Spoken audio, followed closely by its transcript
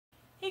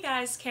Hey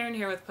guys, Karen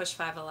here with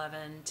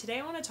PUSH511. Today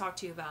I want to talk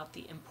to you about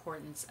the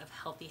importance of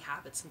healthy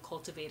habits and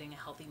cultivating a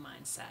healthy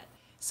mindset.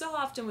 So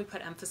often we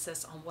put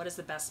emphasis on what is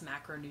the best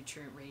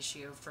macronutrient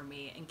ratio for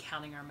me and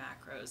counting our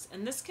macros,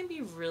 and this can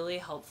be really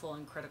helpful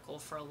and critical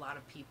for a lot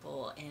of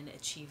people in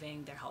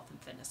achieving their health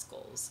and fitness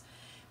goals.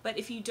 But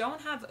if you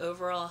don't have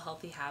overall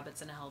healthy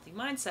habits and a healthy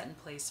mindset in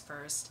place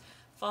first,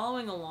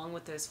 following along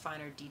with those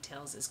finer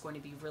details is going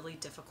to be really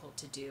difficult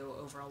to do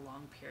over a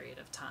long period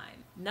of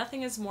time.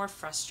 Nothing is more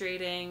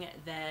frustrating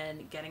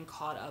than getting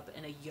caught up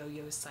in a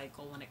yo-yo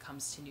cycle when it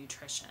comes to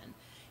nutrition.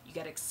 You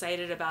get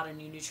excited about a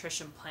new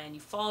nutrition plan, you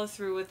follow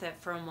through with it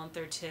for a month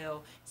or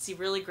two, see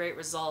really great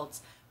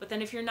results, but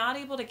then if you're not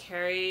able to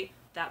carry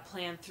that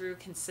plan through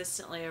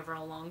consistently over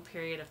a long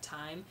period of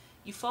time,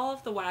 you fall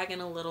off the wagon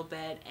a little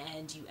bit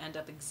and you end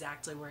up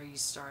exactly where you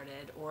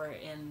started, or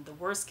in the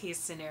worst case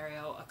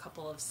scenario, a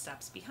couple of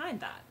steps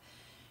behind that.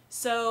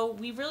 So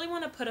we really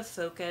want to put a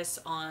focus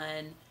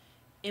on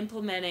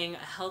implementing a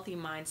healthy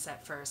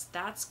mindset first.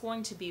 That's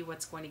going to be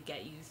what's going to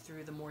get you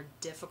through the more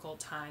difficult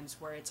times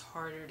where it's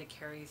harder to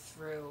carry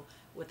through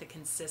with a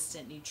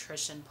consistent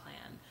nutrition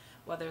plan,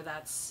 whether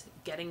that's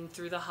getting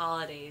through the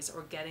holidays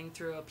or getting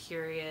through a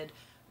period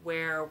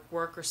where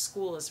work or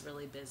school is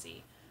really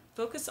busy.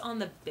 Focus on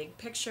the big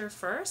picture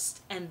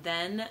first and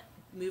then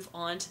move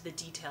on to the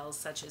details,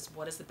 such as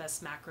what is the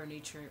best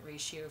macronutrient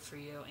ratio for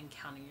you and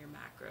counting your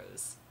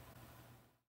macros.